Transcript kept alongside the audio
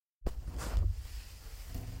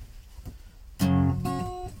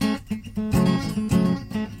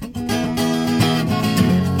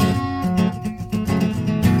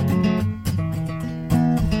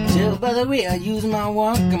by the way I use my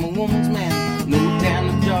walk. I'm a woman's man, no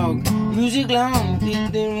time to jog. Music long,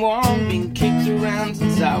 deep and warm, been kicked around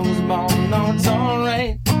since I was born. No, it's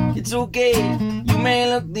alright, it's okay. You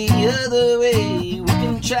may look the other way. We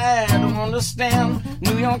can try to understand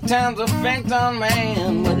New York Times effect on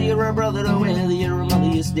man. Whether you're a brother or whether you're a mother,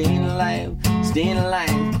 you're staying alive, staying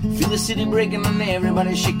alive. Feel the city breaking and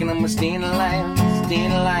everybody shaking. I'm staying alive,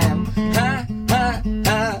 staying alive. Ha, ha,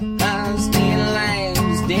 ha, ha, staying alive,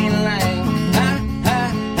 staying alive. Ha,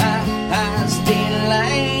 ha, ha, ha, staying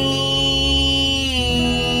alive.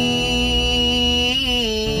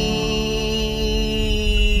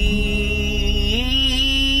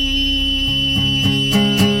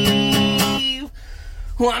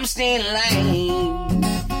 Oh, I'm staying alive.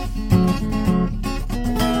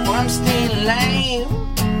 Oh, I'm staying alive.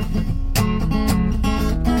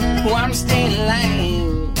 Oh, I'm staying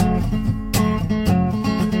alive.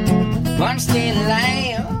 Oh, I'm staying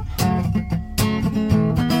alive.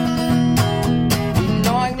 You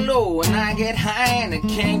know I get low and I get high and I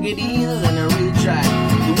can't get either, and I really try.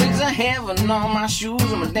 The wings of heaven on my shoes,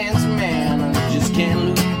 I'm a dancing man and I just can't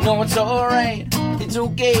lose. No, it's alright, it's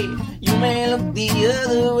okay. You may look the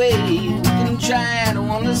other way. We can try to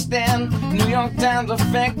understand New York Times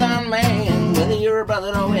effect on man. Whether you're a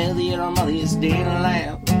brother or whether you're a mother, you're staying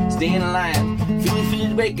alive, staying alive. Feel the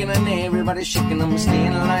feet breaking and everybody shaking. I'm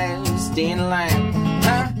staying alive, staying alive.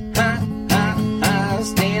 Ha, ha, ha, ha,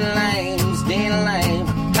 staying alive, staying alive.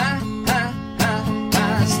 Ha, ha, ha,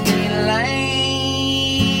 ha, staying alive.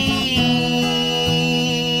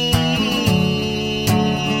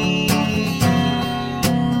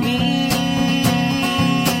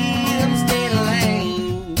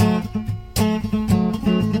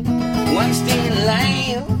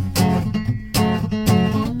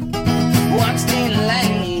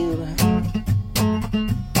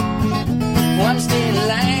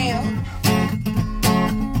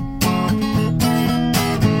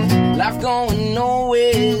 Going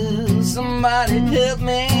nowhere, somebody help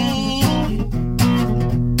me.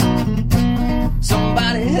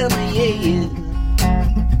 Somebody help me, yeah.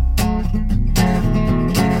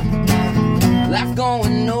 Life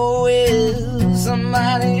going nowhere,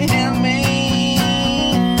 somebody help me.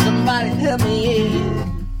 Somebody help me, yeah.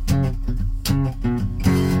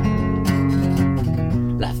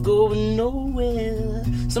 Life going nowhere,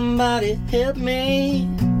 somebody help me.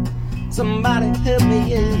 Somebody help me,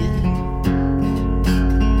 yeah.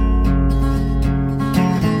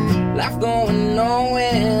 Life going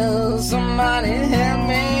nowhere, somebody help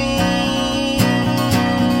me.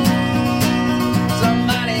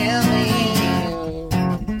 Somebody help me.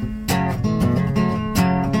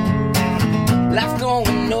 Life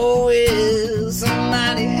going nowhere,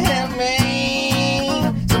 somebody help me.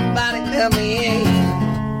 Somebody help me.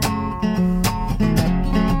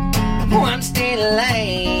 Oh, I'm staying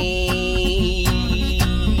alive.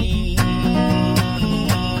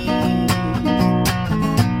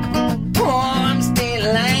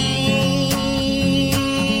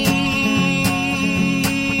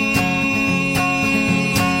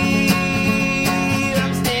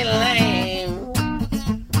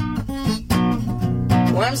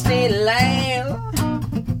 I'm staying alive.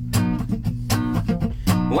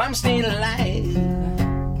 Oh, I'm staying alive.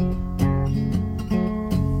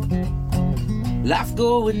 Life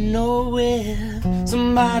going nowhere.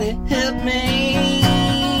 Somebody help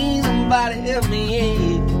me. Somebody help me,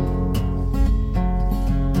 yeah.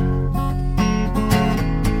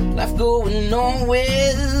 Life going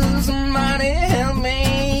nowhere. Somebody help me.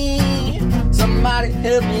 Somebody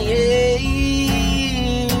help me, yeah.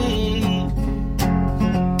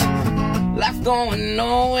 Life going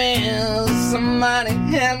nowhere. Somebody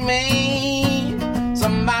help me.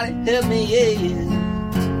 Somebody help me, yeah.